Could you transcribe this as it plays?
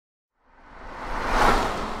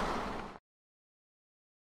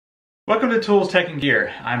Welcome to Tools, Tech, and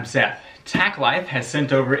Gear. I'm Seth. TackLife has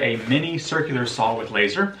sent over a mini circular saw with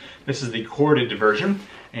laser. This is the corded version,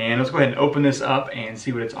 and let's go ahead and open this up and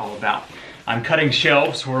see what it's all about. I'm cutting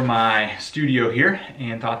shelves for my studio here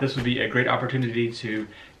and thought this would be a great opportunity to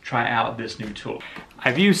try out this new tool.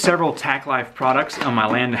 I've used several TackLife products on my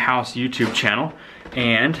Land House YouTube channel,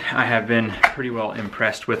 and I have been pretty well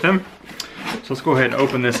impressed with them. So let's go ahead and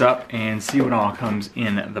open this up and see what all comes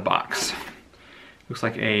in the box. Looks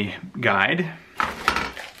like a guide,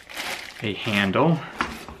 a handle,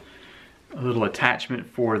 a little attachment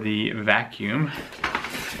for the vacuum,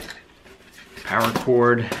 power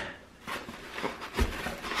cord,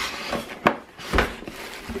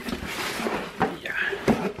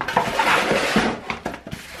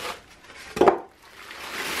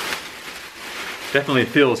 definitely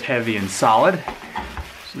feels heavy and solid.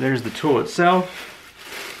 So there's the tool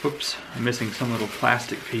itself. Oops, I'm missing some little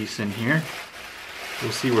plastic piece in here.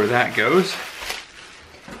 We'll see where that goes.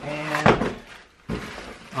 And,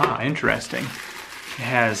 interesting. It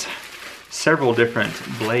has several different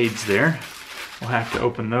blades there. We'll have to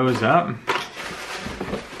open those up.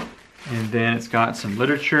 And then it's got some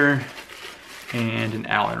literature and an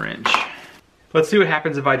Allen wrench. Let's see what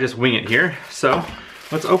happens if I just wing it here. So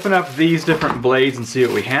let's open up these different blades and see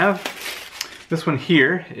what we have. This one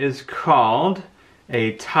here is called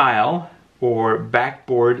a tile or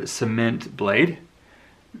backboard cement blade.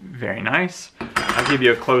 Very nice. I'll give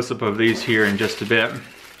you a close-up of these here in just a bit.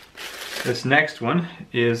 This next one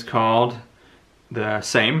is called the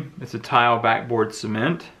same. It's a tile backboard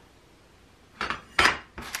cement.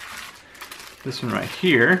 This one right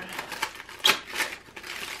here,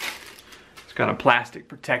 it's got a plastic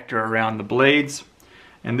protector around the blades.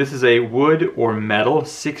 And this is a wood or metal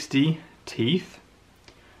 60 teeth.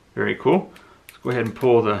 Very cool. Let's go ahead and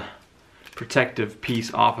pull the protective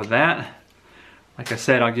piece off of that. Like I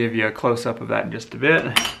said, I'll give you a close-up of that in just a bit.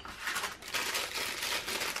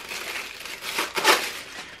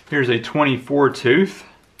 Here's a 24 tooth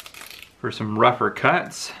for some rougher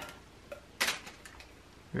cuts.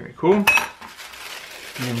 Very cool.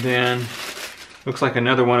 And then looks like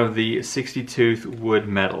another one of the 60 tooth wood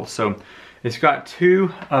metal. So it's got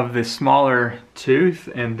two of the smaller tooth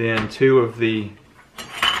and then two of the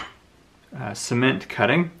cement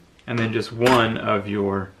cutting, and then just one of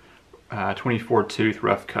your 24 tooth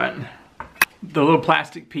rough cut. The little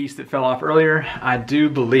plastic piece that fell off earlier, I do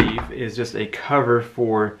believe is just a cover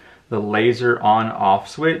for the laser on-off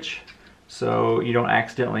switch, so you don't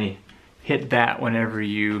accidentally hit that whenever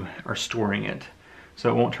you are storing it. So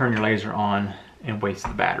it won't turn your laser on and waste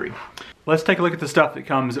the battery. Let's take a look at the stuff that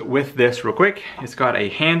comes with this real quick. It's got a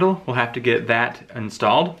handle, we'll have to get that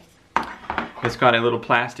installed. It's got a little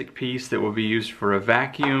plastic piece that will be used for a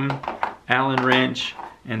vacuum, Allen wrench,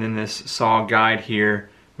 and then this saw guide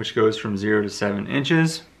here, which goes from 0 to 7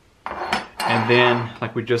 inches. And then,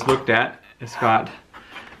 like we just looked at, it's got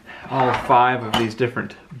all 5 of these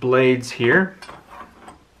different blades here.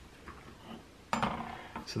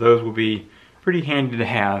 So those will be pretty handy to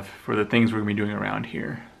have for the things we're going to be doing around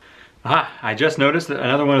here. I just noticed that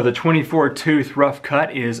another one of the 24 tooth rough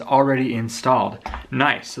cut is already installed.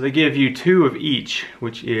 Nice. So they give you 2 of each,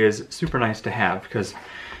 which is super nice to have because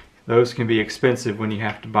those can be expensive when you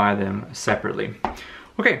have to buy them separately.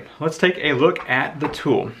 Okay, let's take a look at the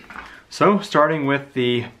tool. So starting with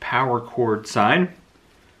the power cord side,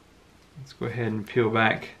 let's go ahead and peel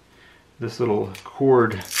back this little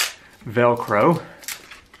cord Velcro.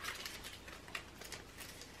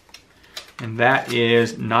 And that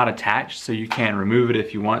is not attached, so you can remove it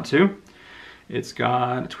if you want to. It's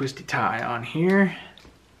got a twisty tie on here.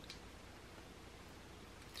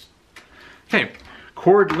 Okay,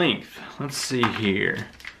 cord length. Let's see here.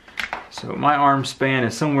 So my arm span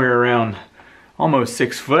is somewhere around almost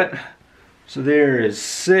 6 foot. So there is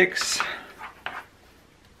 6,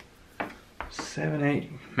 7, 8.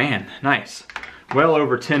 Man, nice. Well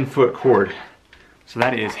over 10-foot cord. So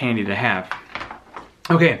that is handy to have.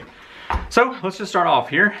 Okay. So let's just start off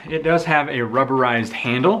here. It does have a rubberized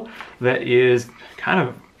handle that is kind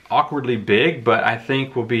of awkwardly big, but I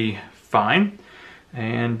think will be fine.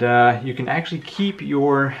 And you can actually keep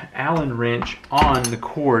your Allen wrench on the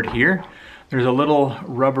cord here. There's a little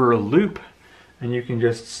rubber loop, and you can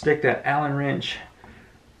just stick that Allen wrench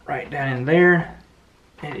right down in there.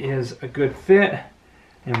 It is a good fit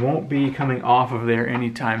and won't be coming off of there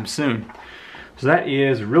anytime soon. So that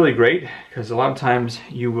is really great because a lot of times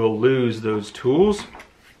you will lose those tools.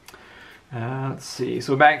 Let's see,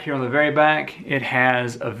 so back here on the very back, it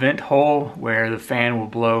has a vent hole where the fan will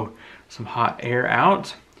blow some hot air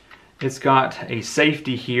out. It's got a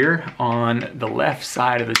safety here on the left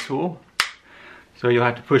side of the tool. So you'll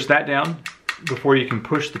have to push that down before you can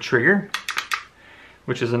push the trigger,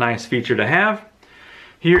 which is a nice feature to have.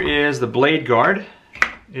 Here is the blade guard.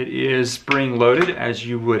 It is spring loaded as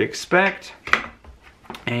you would expect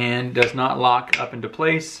and does not lock up into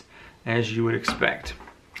place as you would expect.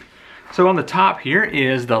 So on the top here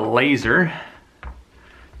is the laser.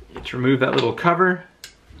 Let's remove that little cover,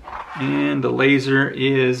 and the laser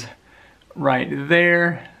is right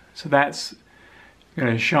there. So that's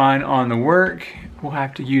gonna shine on the work. We'll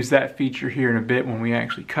have to use that feature here in a bit when we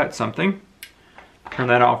actually cut something. Turn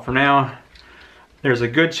that off for now. There's a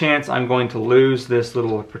good chance I'm going to lose this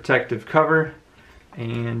little protective cover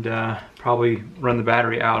and probably run the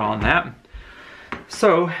battery out on that.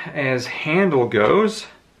 So as handle goes,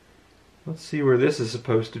 let's see where this is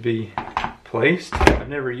supposed to be placed. I've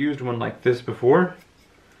never used one like this before.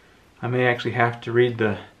 I may actually have to read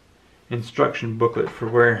the instruction booklet for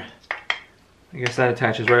where, I guess that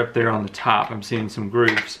attaches right up there on the top. I'm seeing some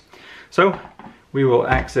grooves. So we will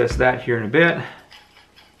access that here in a bit.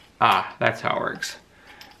 Ah, that's how it works.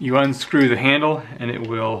 You unscrew the handle and it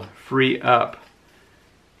will free up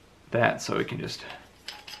that, so we can just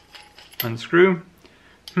unscrew.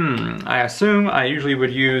 I assume I usually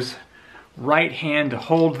would use right hand to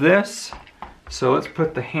hold this. So let's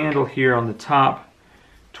put the handle here on the top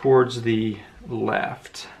towards the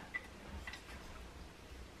left.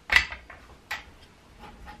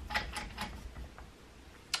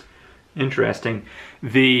 Interesting.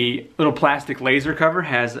 The little plastic laser cover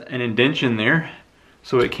has an indentation there,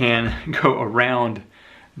 so it can go around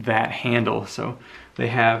that handle. So they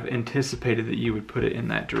have anticipated that you would put it in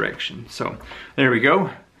that direction. So there we go. You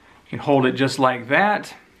can hold it just like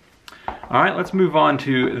that. All right, let's move on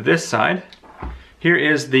to this side. Here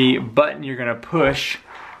is the button you're gonna push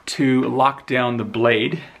to lock down the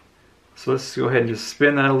blade. So let's go ahead and just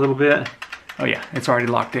spin that a little bit. Oh yeah, it's already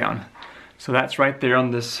locked down. So that's right there on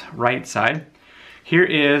this right side. Here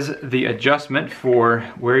is the adjustment for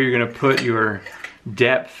where you're gonna put your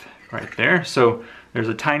depth right there. So there's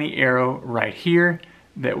a tiny arrow right here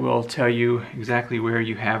that will tell you exactly where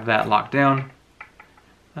you have that locked down.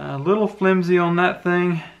 A little flimsy on that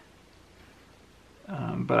thing,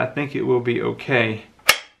 but I think it will be okay.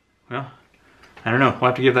 Well, I don't know, we'll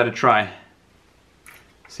have to give that a try.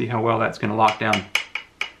 See how well that's gonna lock down.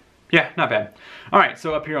 Yeah, not bad. All right,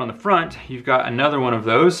 so up here on the front, you've got another one of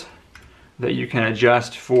those that you can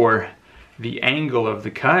adjust for the angle of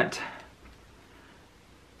the cut.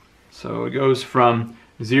 So it goes from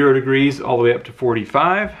 0 degrees all the way up to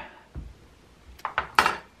 45.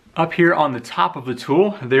 Up here on the top of the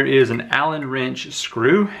tool, there is an Allen wrench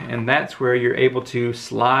screw, and that's where you're able to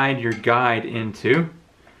slide your guide into.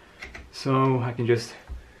 So I can just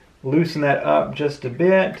loosen that up just a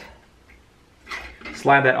bit,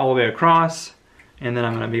 slide that all the way across, and then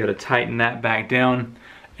I'm going to be able to tighten that back down,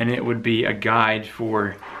 and it would be a guide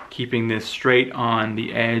for keeping this straight on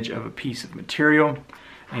the edge of a piece of material.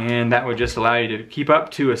 And that would just allow you to keep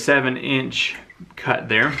up to a 7-inch cut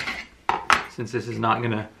there, since this is not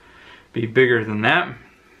going to be bigger than that.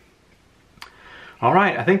 All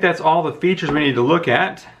right, I think that's all the features we need to look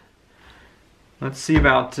at. Let's see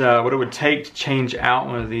about what it would take to change out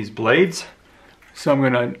one of these blades. So I'm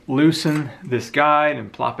going to loosen this guide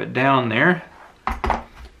and plop it down there,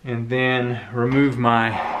 and then remove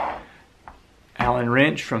my Allen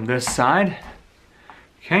wrench from this side.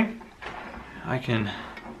 Okay, I can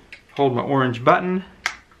hold my orange button,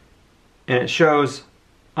 and it shows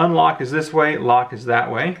unlock is this way, lock is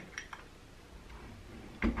that way.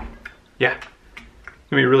 Yeah, it's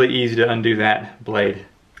gonna be really easy to undo that blade.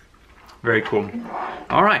 Very cool.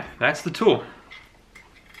 All right, that's the tool.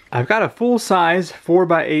 I've got a full-size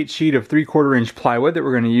 4x8 sheet of 3/4 inch plywood that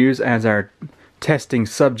we're going to use as our testing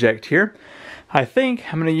subject here. I think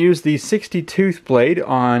I'm going to use the 60 tooth blade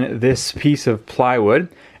on this piece of plywood,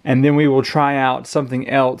 and then we will try out something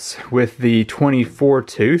else with the 24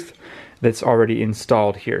 tooth that's already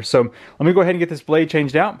installed here. So let me go ahead and get this blade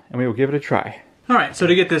changed out, and we will give it a try. All right, so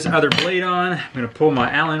to get this other blade on, I'm going to pull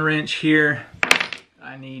my Allen wrench here.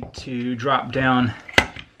 I need to drop down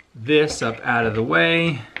this up out of the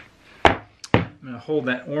way. I'm going to hold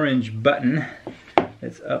that orange button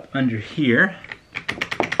that's up under here.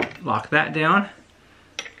 Lock that down.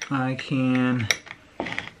 I can,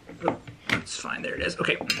 oh, that's fine, there it is,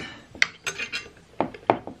 okay.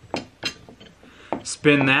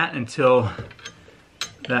 Spin that until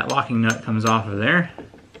that locking nut comes off of there.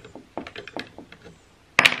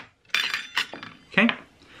 Okay,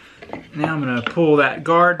 now I'm going to pull that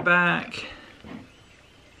guard back.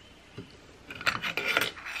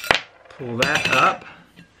 Pull that up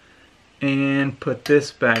and put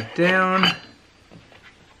this back down.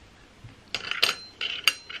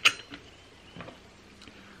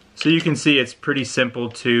 So you can see it's pretty simple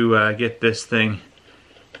to get this thing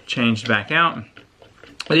changed back out.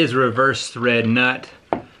 It is a reverse thread nut,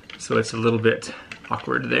 so it's a little bit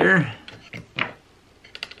awkward there.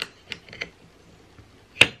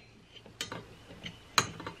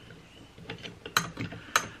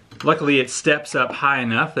 Luckily it steps up high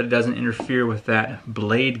enough that it doesn't interfere with that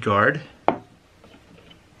blade guard. Got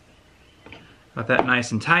that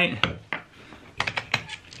nice and tight.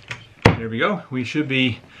 There we go. We should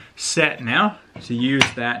be set now to use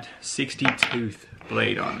that 60 tooth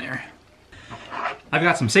blade on there. I've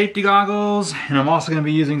got some safety goggles, and I'm also going to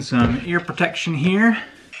be using some ear protection here.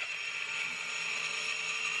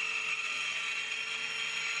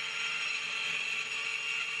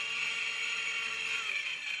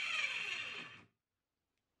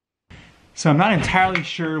 So I'm not entirely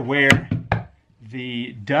sure where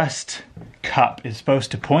the dust cup is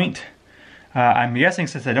supposed to point. I'm guessing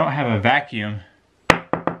since I don't have a vacuum,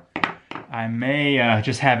 I may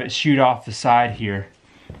just have it shoot off the side here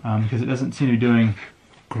because it doesn't seem to be doing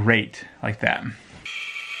great like that.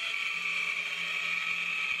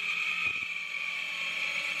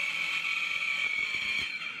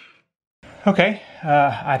 Okay,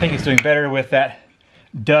 I think it's doing better with that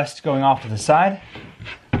dust going off to the side.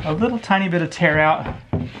 A little tiny bit of tear out.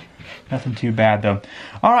 Nothing too bad though.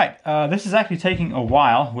 All right, this is actually taking a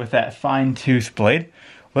while with that fine tooth blade.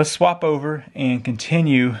 Let's swap over and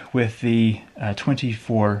continue with the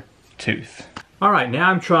 24 tooth. All right, now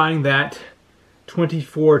I'm trying that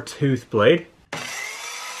 24 tooth blade.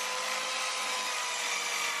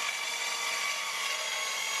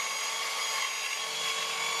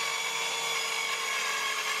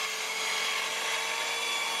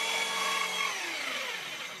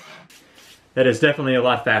 That is definitely a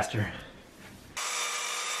lot faster.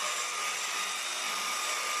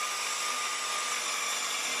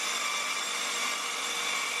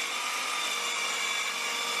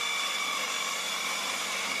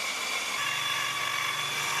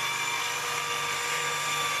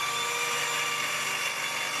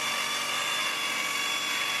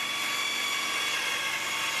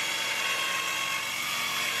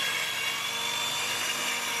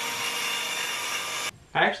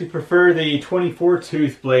 I actually prefer the 24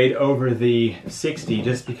 tooth blade over the 60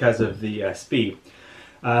 just because of the speed.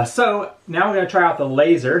 So now we're going to try out the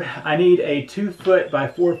laser. I need a 2 foot by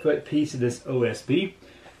 4 foot piece of this OSB.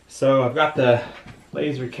 So I've got the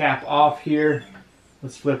laser cap off here.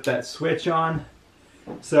 Let's flip that switch on.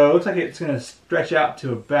 So it looks like it's going to stretch out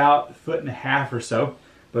to about 1.5 feet or so.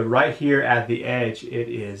 But right here at the edge it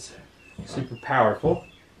is super powerful.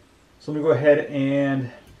 So let me go ahead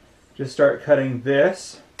and just start cutting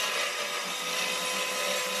this.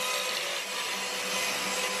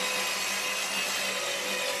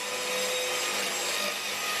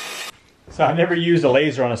 So I've never used a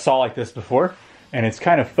laser on a saw like this before, and it's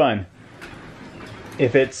kind of fun.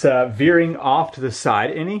 If it's veering off to the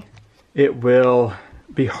side any, it will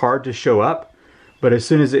be hard to show up, but as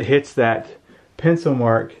soon as it hits that pencil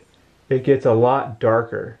mark, it gets a lot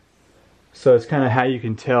darker. So it's kind of how you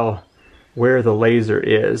can tell where the laser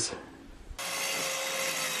is.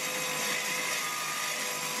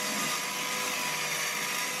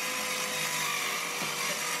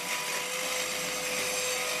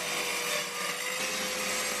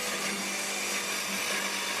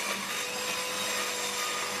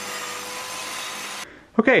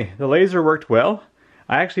 Okay, the laser worked well.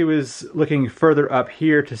 I actually was looking further up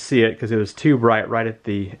here to see it because it was too bright right at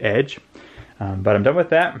the edge. But I'm done with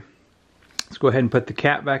that. Let's go ahead and put the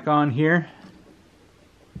cap back on here.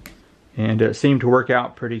 And it seemed to work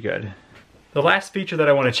out pretty good. The last feature that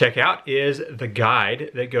I want to check out is the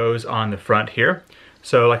guide that goes on the front here.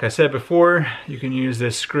 So like I said before, you can use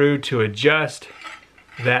this screw to adjust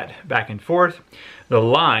that back and forth. The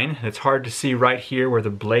line that's hard to see right here where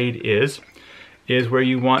the blade is where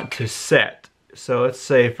you want to set. So let's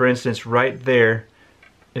say, for instance, right there,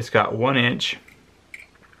 it's got 1 inch.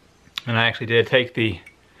 And I actually did take the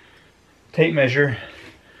tape measure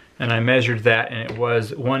and I measured that, and it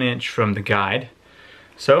was 1 inch from the guide.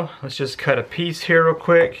 So let's just cut a piece here real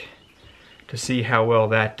quick to see how well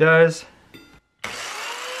that does.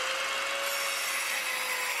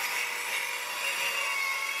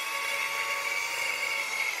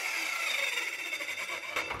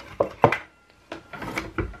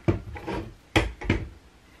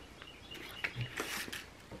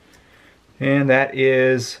 And that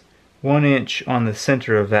is 1 inch on the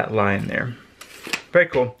center of that line there. Very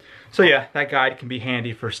cool. So yeah, that guide can be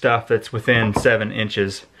handy for stuff that's within 7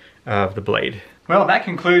 inches of the blade. Well, that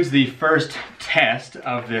concludes the first test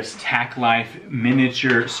of this TackLife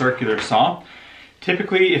miniature circular saw.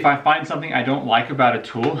 Typically, if I find something I don't like about a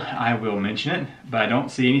tool, I will mention it, but I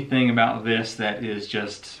don't see anything about this that is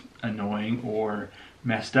just annoying or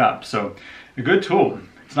messed up. So a good tool.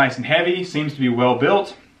 It's nice and heavy, seems to be well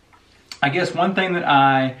built. I guess one thing that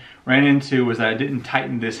I ran into was that I didn't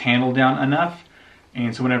tighten this handle down enough,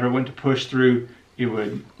 and so whenever I went to push through, it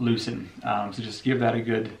would loosen. So just give that a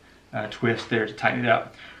good twist there to tighten it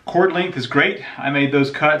up. Cord length is great. I made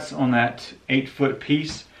those cuts on that 8-foot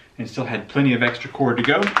piece and still had plenty of extra cord to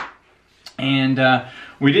go. And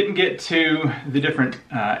we didn't get to the different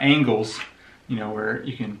angles, you know, where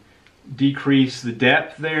you can decrease the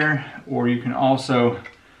depth there, or you can also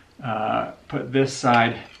put this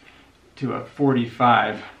side to a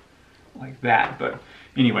 45 like that. But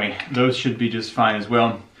anyway, those should be just fine as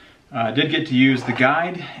well. Did get to use the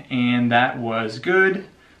guide, and that was good.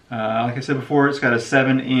 Like I said before, it's got a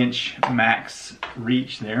 7-inch max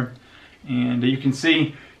reach there. And you can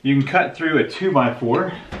see you can cut through a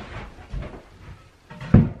 2x4.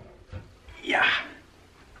 Yeah.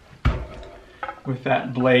 With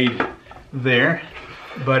that blade there,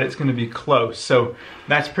 but it's going to be close. So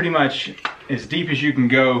that's pretty much as deep as you can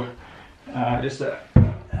go. Just a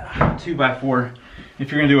 2x4.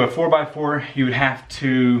 If you're going to do a 4x4, you would have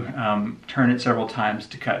to turn it several times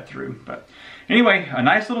to cut through. But anyway, a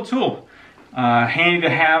nice little tool. Handy to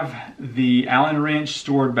have the Allen wrench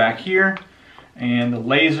stored back here, and the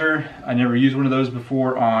laser. I never used one of those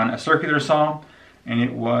before on a circular saw, and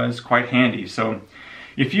it was quite handy. So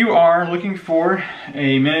if you are looking for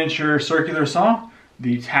a miniature circular saw,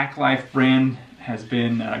 the TackLife brand has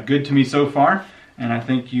been good to me so far, and I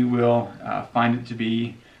think you will find it to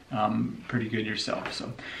be pretty good yourself.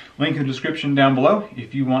 So link in the description down below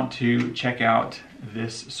if you want to check out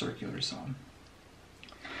this circular saw.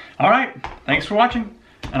 All right, thanks for watching,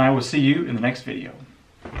 and I will see you in the next video.